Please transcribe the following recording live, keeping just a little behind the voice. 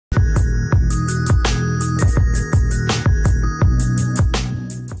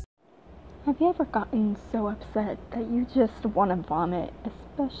you ever gotten so upset that you just want to vomit,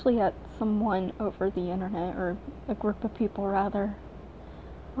 especially at someone over the internet, or a group of people rather?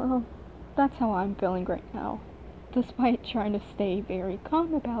 Well, that's how I'm feeling right now. Despite trying to stay very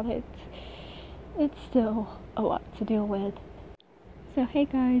calm about it, it's still a lot to deal with. So hey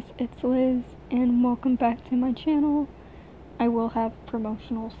guys, it's Liz, and welcome back to my channel. I will have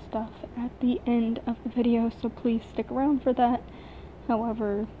promotional stuff at the end of the video, so please stick around for that.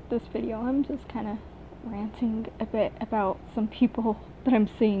 However, this video I'm just kind of ranting a bit about some people that I'm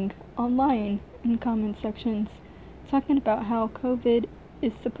seeing online in comment sections talking about how COVID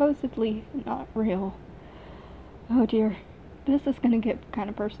is supposedly not real. Oh dear, this is gonna get kind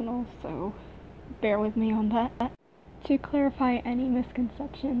of personal, so bear with me on that. To clarify any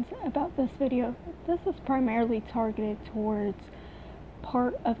misconceptions about this video, this is primarily targeted towards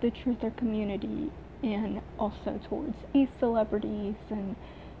part of the truther community and also towards celebrities and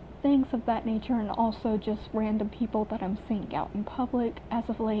things of that nature, and also just random people that I'm seeing out in public as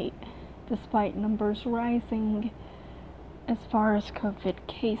of late, despite numbers rising as far as COVID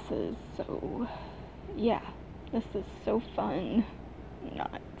cases. So yeah, this is so fun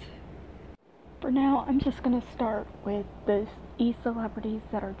not. For now, I'm just gonna start with the celebrities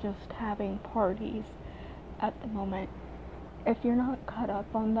that are just having parties at the moment. If you're not caught up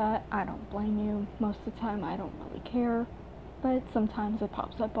on that, I don't blame you. Most of the time I don't really care, but sometimes it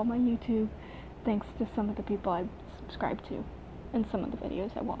pops up on my YouTube thanks to some of the people I subscribe to and some of the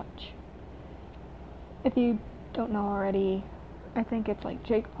videos I watch. If you don't know already, I think it's like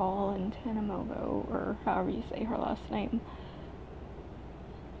Jake Paul and Tana Mogo, or however you say her last name,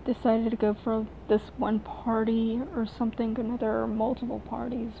 decided to go for this one party or something, and there are multiple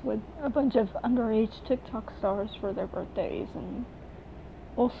parties with a bunch of underage TikTok stars for their birthdays and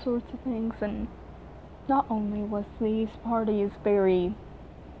all sorts of things. And not only was these parties very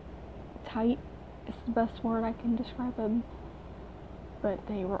tight, is the best word I can describe them, but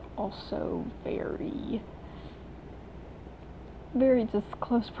they were also very just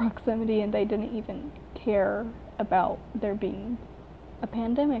close proximity, and they didn't even care about there being a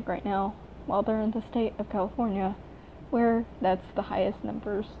pandemic right now while they're in the state of California, where that's the highest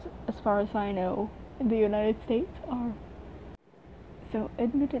numbers, as far as I know, in the United States are. So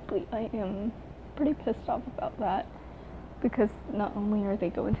admittedly, I am pretty pissed off about that, because not only are they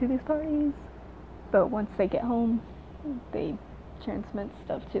going to these parties, but once they get home, they transmit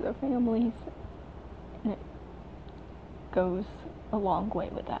stuff to their families, and it goes a long way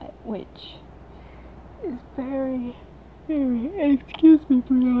with that, which is very, excuse me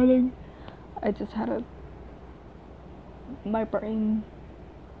for yawning. I just had my brain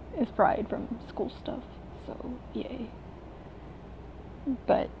is fried from school stuff, so yay.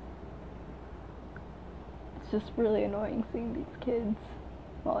 But it's just really annoying seeing these kids.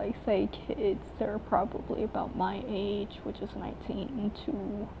 Well, I say kids, they're probably about my age, which is 19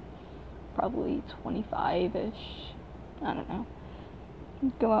 to probably 25-ish, I don't know,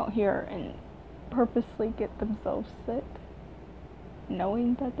 go out here and purposely get themselves sick,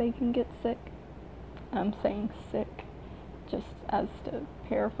 knowing that they can get sick. I'm saying sick just as to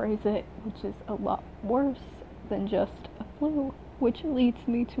paraphrase it, which is a lot worse than just a flu, which leads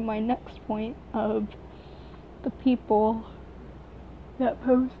me to my next point of the people that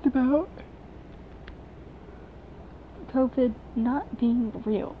post about COVID not being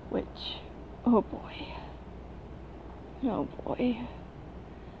real, which, oh boy,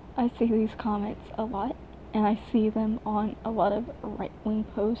 I see these comments a lot, and I see them on a lot of right-wing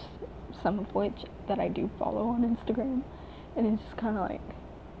posts, some of which that I do follow on Instagram, and it's just kind of like,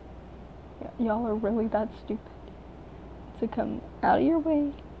 y'all are really that stupid to come out of your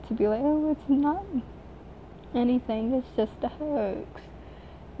way to be like, oh, it's not anything, it's just a hoax.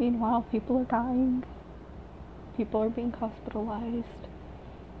 Meanwhile, people are dying, people are being hospitalized,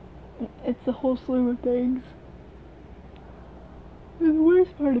 it's a whole slew of things. And the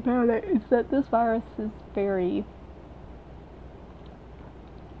worst part about it is that this virus is very,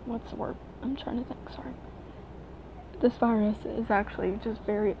 what's the word? I'm trying to think, sorry. This virus is actually just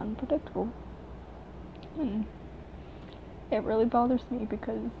very unpredictable. And it really bothers me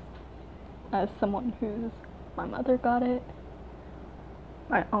because, as someone my mother got it,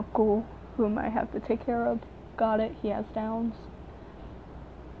 my uncle, whom I have to take care of, got it, he has Downs,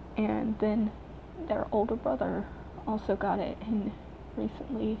 and then their older brother also got it and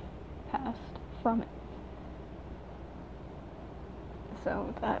recently passed from it.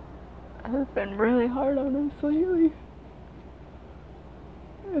 So that has been really hard on us lately.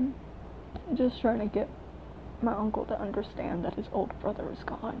 And just trying to get my uncle to understand that his older brother is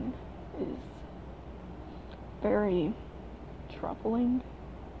gone is very troubling,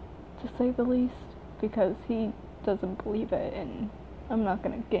 to say the least, because he doesn't believe it, and I'm not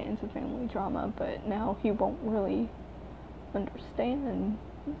gonna get into family drama, but now he won't really understand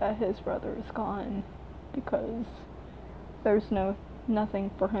that his brother is gone, because there's nothing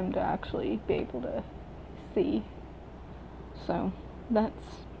for him to actually be able to see. So that's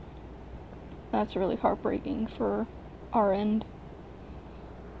really heartbreaking for our end.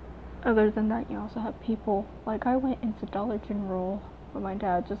 Other than that, you also have people, like I went into Dollar General with my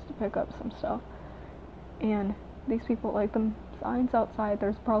dad just to pick up some stuff, and these people, like the signs outside,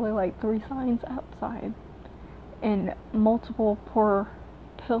 there's probably like 3 signs outside, and multiple per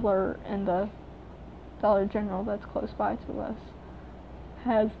pillar in the Dollar General that's close by to us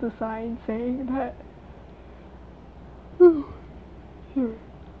has the sign saying that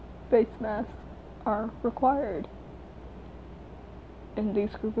face masks are required. And these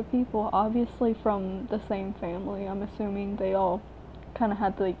group of people, obviously from the same family, I'm assuming they all kind of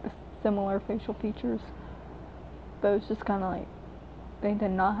had like the similar facial features, but it was just kind of like they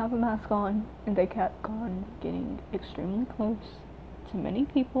did not have a mask on, and they kept on getting extremely close to many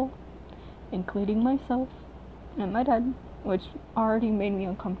people, including myself and my dad, which already made me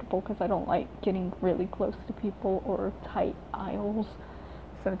uncomfortable because I don't like getting really close to people or tight aisles,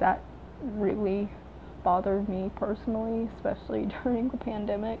 so that really bothered me personally, especially during the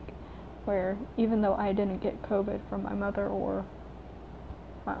pandemic, where even though I didn't get COVID from my mother or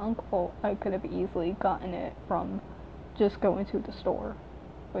my uncle, I could have easily gotten it from just going to the store,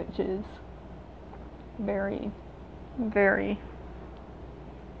 which is very, very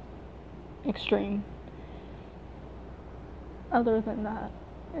extreme. Other than that,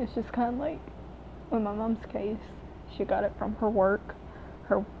 it's just kind of like, in my mom's case, she got it from her work,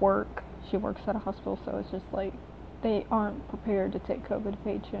 she works at a hospital, so it's just like, they aren't prepared to take COVID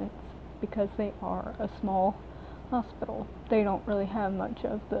patients because they are a small hospital. They don't really have much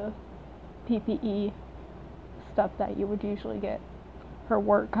of the PPE stuff that you would usually get. Her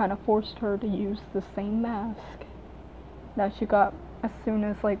work kind of forced her to use the same mask that she got as soon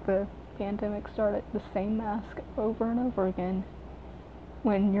as like the pandemic started, the same mask over and over again,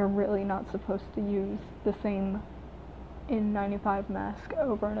 when you're really not supposed to use the same N95 mask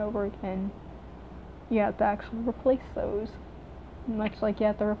over and over again. You have to actually replace those, much like you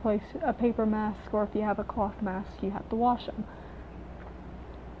have to replace a paper mask, or if you have a cloth mask, you have to wash them.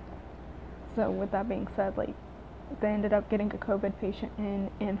 So with that being said, like, they ended up getting a COVID patient in,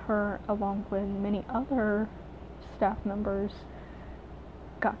 and her, along with many other staff members,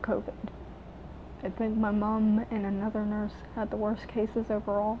 got COVID. I think my mom and another nurse had the worst cases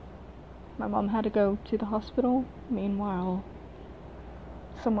overall. My mom had to go to the hospital. Meanwhile,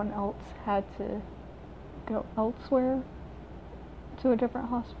 someone else had to go elsewhere to a different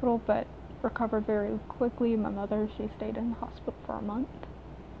hospital, but recovered very quickly. My mother, she stayed in the hospital for a month.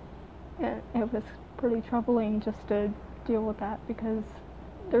 And it was pretty troubling just to deal with that, because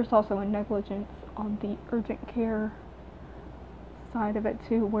there's also a negligence on the urgent care side of it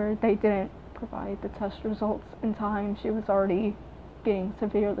too, where they didn't provide the test results in time. She was already getting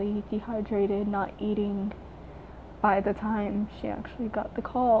severely dehydrated, not eating, by the time she actually got the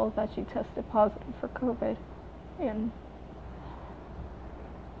call that she tested positive for COVID. And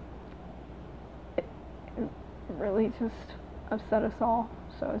it really just upset us all.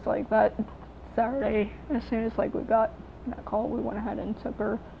 So it's like that Saturday, as soon as like we got that call, we went ahead and took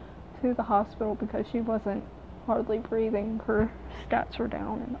her to the hospital because she wasn't hardly breathing, her stats were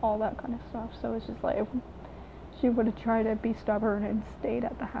down and all that kind of stuff. So it's just like, if she would have tried to be stubborn and stayed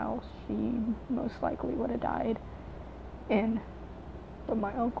at the house, she most likely would have died. But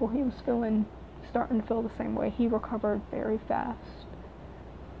my uncle, he was starting to feel the same way. He recovered very fast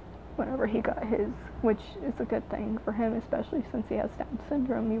whenever he got his, which is a good thing for him, especially since he has Down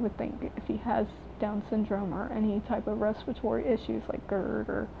syndrome. You would think if he has Down syndrome or any type of respiratory issues like GERD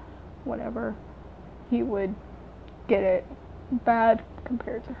or whatever, he would get it bad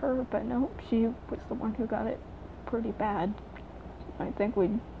compared to her, but no, she was the one who got it pretty bad. I think we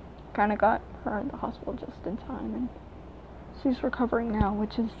kind of got her in the hospital just in time, and she's recovering now,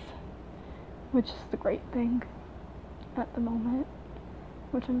 which is the great thing at the moment,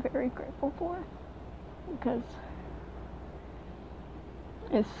 which I'm very grateful for, because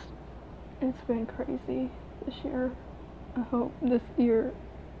it's been crazy this year. I hope this year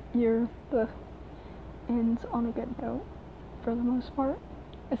the ends on a good note for the most part,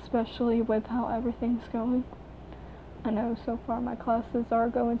 especially with how everything's going. I know so far my classes are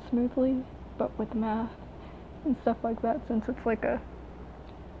going smoothly, but with math and stuff like that, since it's like it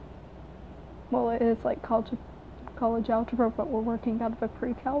is like college algebra, but we're working out of a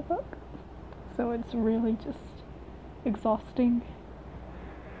pre-cal book, so it's really just exhausting.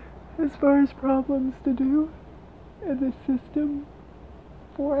 as far as problems to do in the system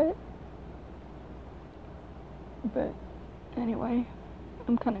for it. But anyway,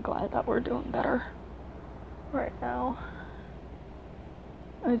 I'm kind of glad that we're doing better right now.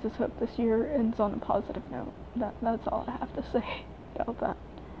 I just hope this year ends on a positive note. That's all I have to say about that.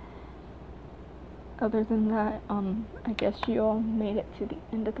 Other than that, I guess you all made it to the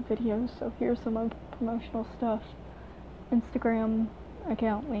end of the video, so here's some of the promotional stuff. Instagram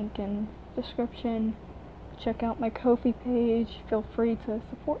account link in description. Check out my Ko-fi page. Feel free to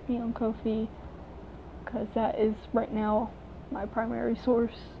support me on Ko-fi, because that is right now my primary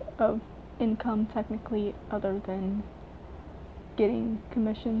source of income, technically, other than getting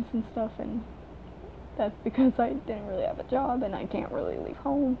commissions and stuff, and that's because I didn't really have a job and I can't really leave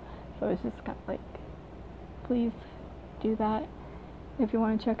home, so it's just kind of like, please do that. If you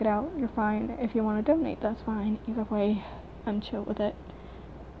want to check it out, you're fine. If you want to donate, that's fine. Either way, I'm chill with it.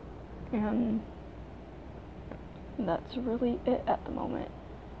 And that's really it at the moment.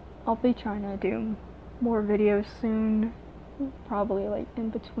 I'll be trying to do more videos soon, probably like in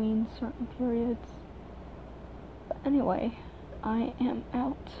between certain periods. But anyway, I am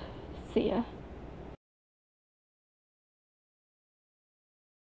out. See ya.